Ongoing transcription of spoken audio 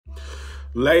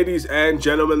Ladies and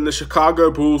gentlemen, the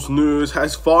Chicago Bulls news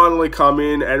has finally come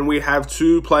in, and we have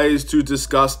two players to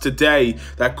discuss today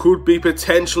that could be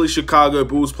potentially Chicago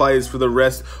Bulls players for the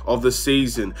rest of the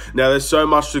season. Now, there's so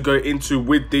much to go into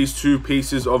with these two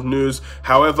pieces of news.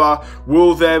 However,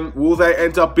 will they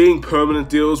end up being permanent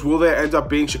deals? Will they end up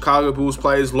being Chicago Bulls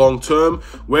players long term?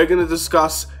 We're going to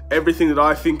discuss everything that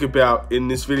I think about in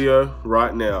this video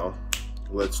right now.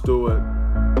 Let's do it.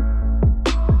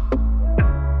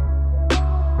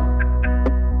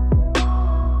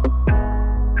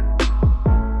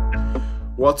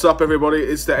 What's up, everybody?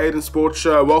 It's the Aiden Sports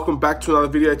Show. Welcome back to another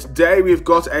video. Today we've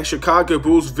got a Chicago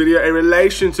Bulls video in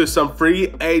relation to some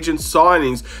free agent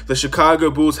signings the Chicago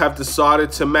Bulls have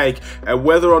decided to make, and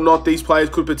whether or not these players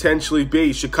could potentially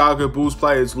be Chicago Bulls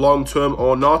players long term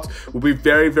or not will be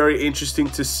very, very interesting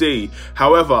to see.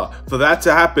 However, for that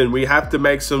to happen, we have to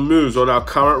make some moves on our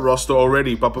current roster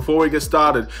already. But before we get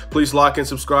started, please like and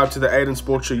subscribe to the Aiden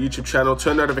Sports Show YouTube channel,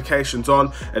 turn notifications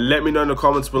on, and let me know in the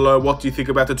comments below what do you think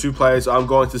about the two players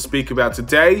I'm going to speak about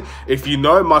today, if you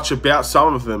know much about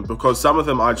some of them, because some of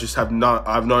them I just have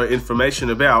no information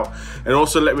about. And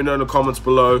also let me know in the comments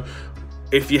below,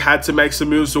 if you had to make some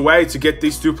moves away to get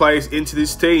these two players into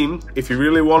this team, if you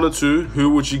really wanted to, who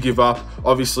would you give up?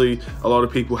 Obviously, a lot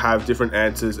of people have different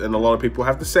answers and a lot of people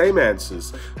have the same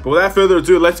answers. But without further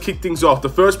ado, let's kick things off. The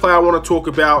first player I want to talk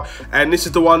about, and this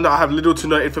is the one that I have little to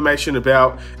no information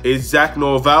about, is Zach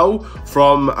Norvell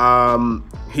from...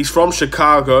 He's from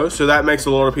Chicago, so that makes a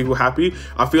lot of people happy.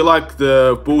 I feel like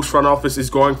the Bulls front office is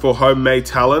going for homemade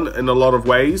talent in a lot of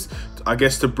ways. I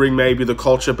guess to bring maybe the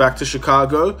culture back to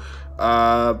Chicago.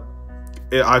 I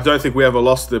don't think we ever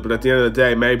lost it, but at the end of the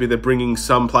day, maybe they're bringing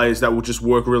some players that will just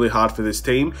work really hard for this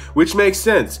team, which makes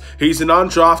sense. He's an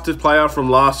undrafted player from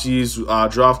last year's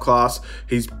draft class.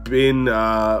 He's been...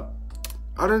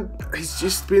 I don't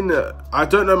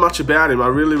know much about him. I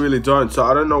really don't. So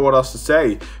I don't know what else to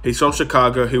say. He's from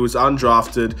Chicago. He was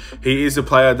undrafted. He is a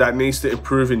player that needs to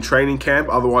improve in training camp.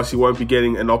 Otherwise, he won't be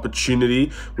getting an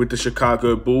opportunity with the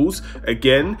Chicago Bulls.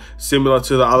 Again, similar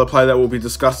to the other player that we'll be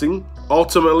discussing.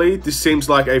 Ultimately, this seems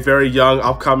like a very young,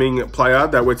 upcoming player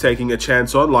that we're taking a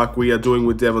chance on, like we are doing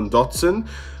with Devon Dotson.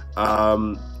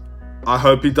 I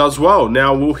hope he does well.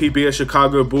 Now, will he be a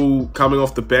Chicago Bull coming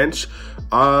off the bench?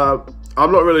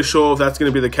 I'm not really sure if that's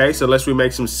going to be the case unless we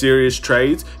make some serious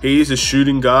trades. He is a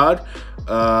shooting guard.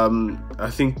 I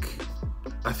think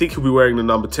he'll be wearing the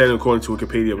number 10 according to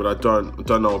Wikipedia, but I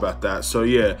don't know about that. So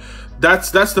yeah, that's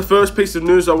the first piece of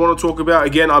news I want to talk about.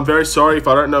 Again, I'm very sorry if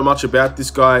I don't know much about this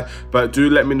guy, but do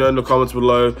let me know in the comments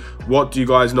below, what do you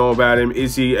guys know about him?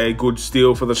 Is he a good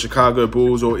steal for the Chicago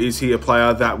Bulls, or is he a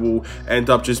player that will end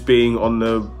up just being on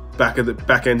the back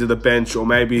end of the bench, or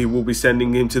maybe he will be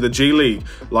sending him to the G League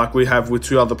like we have with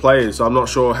two other players? I'm not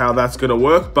sure how that's going to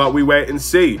work, but we wait and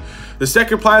see. The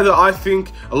second player that I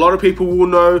think a lot of people will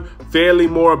know fairly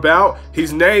more about,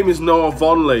 his name is Noah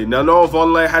Vonleh. Now, Noah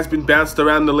Vonleh has been bounced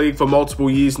around the league for multiple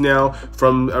years now,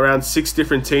 from around 6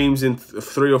 different teams in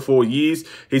 3 or 4 years.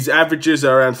 His averages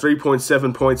are around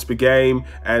 3.7 points per game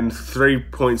and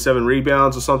 3.7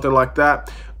 rebounds or something like that.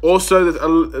 Also,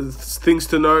 things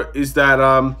to note is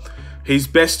that his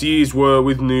best years were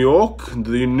with the New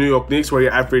York Knicks, where he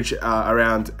averaged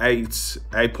around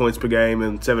 8 points per game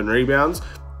and 7 rebounds,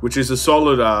 which is a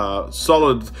solid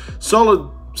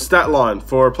stat line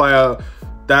for a player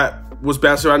that was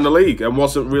bounced around the league and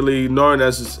wasn't really known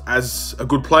as a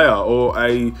good player or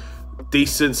a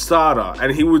decent starter.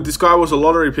 And this guy was a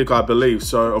lottery pick, I believe.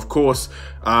 So of course,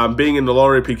 being in the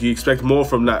lottery pick, you expect more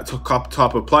from that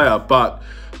type of player, but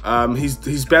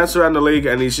he's bounced around the league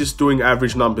and he's just doing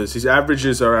average numbers. His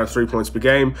averages are around 3 points per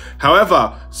game.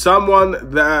 However,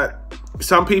 someone that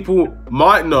some people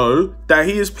might know, that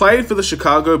he has played for the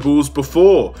Chicago Bulls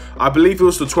before. I believe it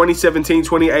was the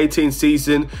 2017-2018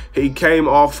 season. He came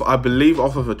off, I believe,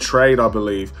 off of a trade,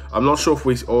 I'm not sure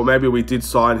if or maybe we did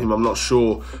sign him, I'm not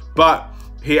sure. But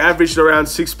he averaged around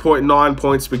 6.9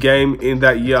 points per game in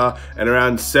that year and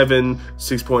around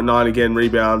 6.9 again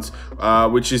rebounds,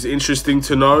 which is interesting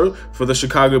to know for the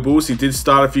Chicago Bulls. He did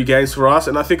start a few games for us,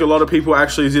 and I think a lot of people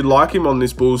actually did like him on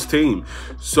this Bulls team.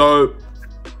 So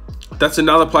that's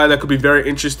another player that could be very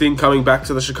interesting coming back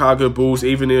to the Chicago Bulls,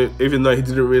 even though he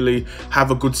didn't really have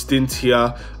a good stint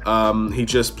here. He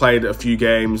just played a few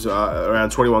games,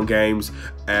 around 21 games,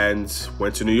 and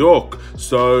went to New York.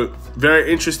 So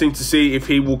very interesting to see if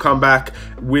he will come back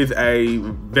with a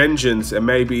vengeance and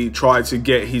maybe try to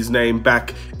get his name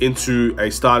back into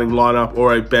a starting lineup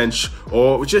or a bench,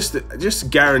 or just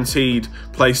guaranteed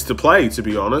place to play, to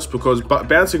be honest, because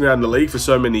bouncing around the league for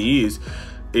so many years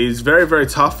is very, very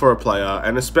tough for a player,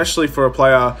 and especially for a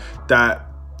player that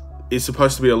is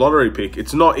supposed to be a lottery pick.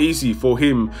 It's not easy for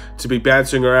him to be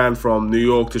bouncing around from New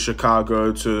York to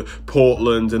Chicago to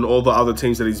Portland and all the other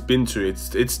teams that he's been to.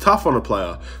 It's tough on a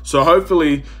player. So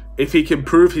hopefully, if he can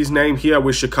prove his name here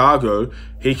with Chicago,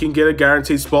 he can get a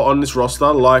guaranteed spot on this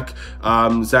roster like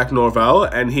Zach Norvell,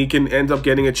 and he can end up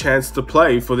getting a chance to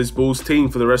play for this Bulls team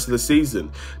for the rest of the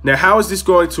season. Now, how is this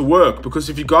going to work? Because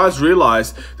if you guys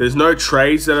realize, there's no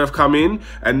trades that have come in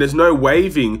and there's no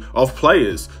waiving of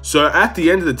players. So at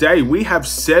the end of the day, we have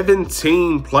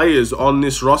 17 players on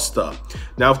this roster.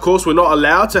 Now, of course, we're not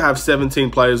allowed to have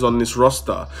 17 players on this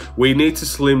roster. We need to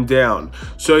slim down.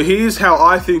 So here's how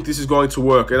I think this is going to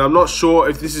work. And I'm not sure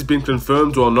if this has been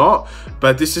confirmed or not,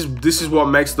 but this is what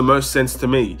makes the most sense to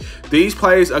me. These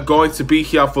players are going to be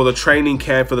here for the training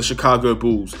camp for the Chicago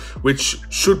Bulls, which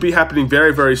should be happening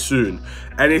very, very soon.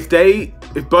 And if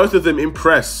both of them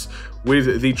impress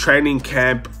with the training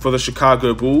camp for the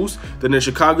Chicago Bulls, then the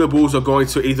Chicago Bulls are going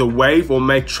to either waive or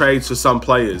make trades for some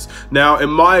players. Now, in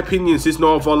my opinion, since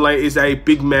Noah Vonleh is a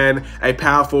big man, a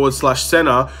power forward slash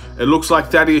center, it looks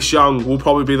like Thaddeus Young will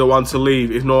probably be the one to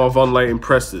leave if Noah Vonleh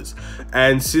impresses.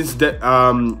 And since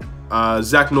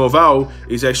Zach Norvell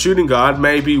is a shooting guard,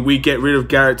 maybe we get rid of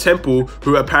Garrett Temple,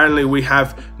 who apparently we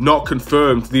have not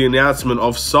confirmed the announcement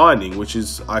of signing, which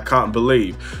is, I can't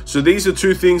believe. So these are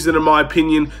two things that, in my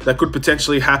opinion, that could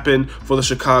potentially happen for the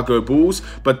Chicago Bulls,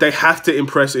 but they have to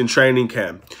impress in training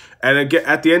camp. And again,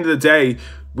 at the end of the day,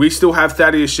 we still have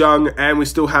Thaddeus Young, and we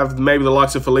still have maybe the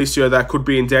likes of Felicio that could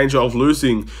be in danger of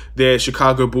losing their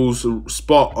Chicago Bulls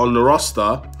spot on the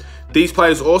roster. These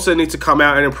players also need to come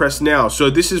out and impress now. So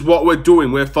this is what we're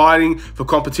doing. We're fighting for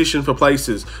competition for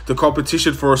places, the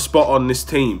competition for a spot on this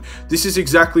team. This is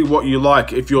exactly what you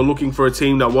like if you're looking for a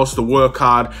team that wants to work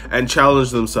hard and challenge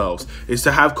themselves, is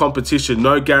to have competition,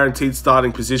 no guaranteed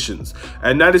starting positions.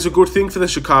 And that is a good thing for the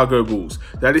Chicago Bulls.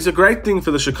 That is a great thing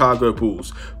for the Chicago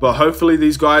Bulls. But hopefully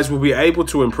these guys will be able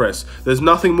to impress. There's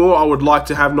nothing more I would like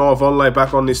to have Noah Vonleh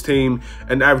back on this team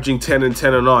and averaging 10 and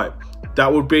 10 a night.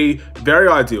 That would be very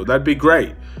ideal. That'd be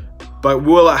great. But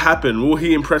will it happen? Will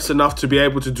he impress enough to be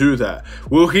able to do that?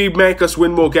 Will he make us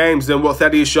win more games than what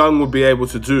Thaddeus Young would be able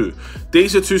to do?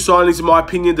 These are two signings, in my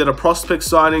opinion, that are prospect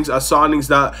signings, are signings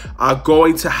that are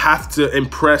going to have to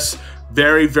impress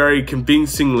very, very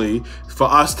convincingly for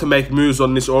us to make moves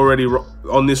on this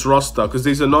roster, because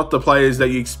these are not the players that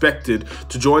you expected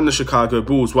to join the Chicago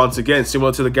Bulls. Once again,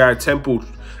 similar to the Garrett Temple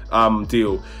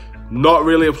deal. Not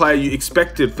really a player you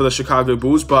expected for the Chicago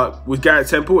Bulls, but with Garrett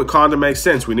Temple, it kind of makes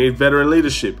sense. We need veteran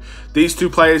leadership. These two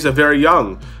players are very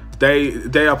young.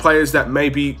 They are players that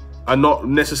maybe are not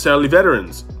necessarily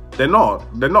veterans. They're not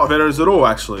veterans at all,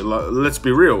 actually. Let's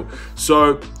be real.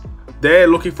 So they're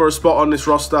looking for a spot on this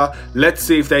roster. Let's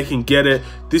see if they can get it.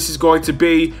 This is going to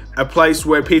be a place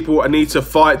where people need to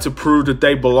fight to prove that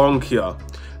they belong here.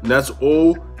 And that's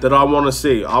all that I want to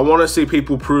see. I want to see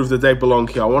people prove that they belong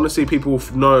here. I want to see people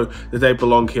know that they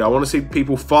belong here. I want to see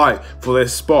people fight for their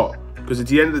spot. Because at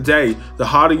the end of the day, the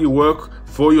harder you work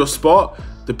for your spot,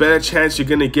 the better chance you're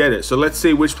going to get it. So let's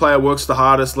see which player works the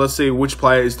hardest. Let's see which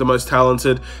player is the most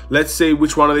talented. Let's see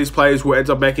which one of these players will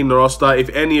end up making the roster, if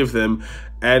any of them.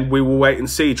 And we will wait and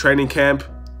see. Training camp,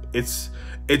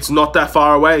 it's not that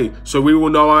far away, so we will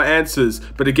know our answers.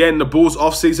 But again, the Bulls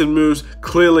off-season moves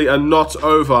clearly are not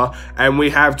over, and we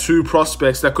have two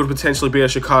prospects that could potentially be a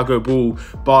Chicago Bull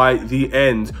by the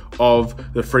end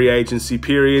of the free agency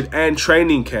period and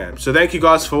training camp. So thank you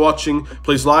guys for watching.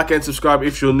 Please like and subscribe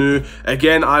if you're new.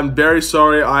 Again, I'm very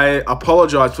sorry. I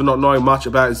apologize for not knowing much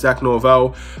about Zach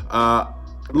Norvell.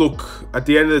 Look, at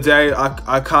the end of the day,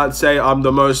 I can't say I'm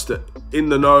the most in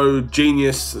the know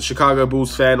genius Chicago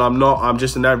Bulls fan. I'm not. I'm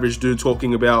just an average dude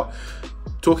talking about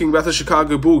the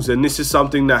Chicago Bulls, and this is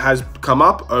something that has come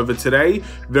up over today.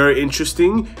 Very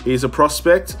interesting. He's a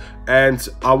prospect, and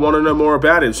I want to know more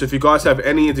about him. So if you guys have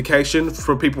any indication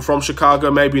from people from Chicago,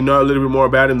 maybe know a little bit more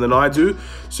about him than I do.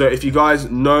 So if you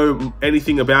guys know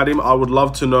anything about him, I would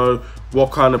love to know what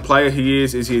kind of player he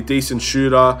is. Is he a decent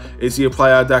shooter? Is he a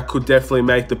player that could definitely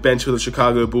make the bench for the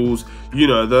Chicago Bulls? You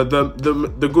know,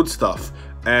 the good stuff.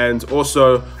 And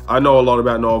also, I know a lot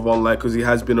about Noah Vonleh because he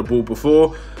has been a Bull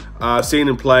before. Seen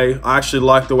him play. I actually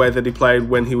liked the way that he played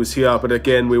when he was here, but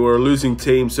again, we were a losing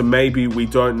team, so maybe we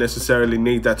don't necessarily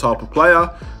need that type of player.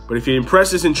 But if he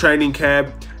impresses in training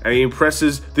camp and he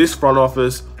impresses this front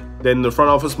office, then the front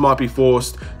office might be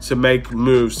forced to make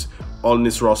moves on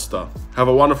this roster. Have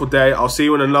a wonderful day. I'll see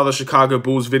you in another Chicago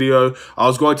Bulls video. I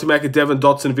was going to make a Devin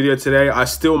Dotson video today. I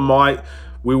still might.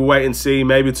 We will wait and see.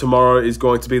 Maybe tomorrow is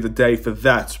going to be the day for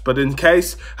that. But in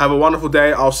case, have a wonderful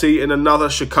day. I'll see you in another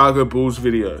Chicago Bulls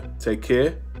video. Take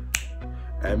care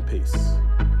and peace.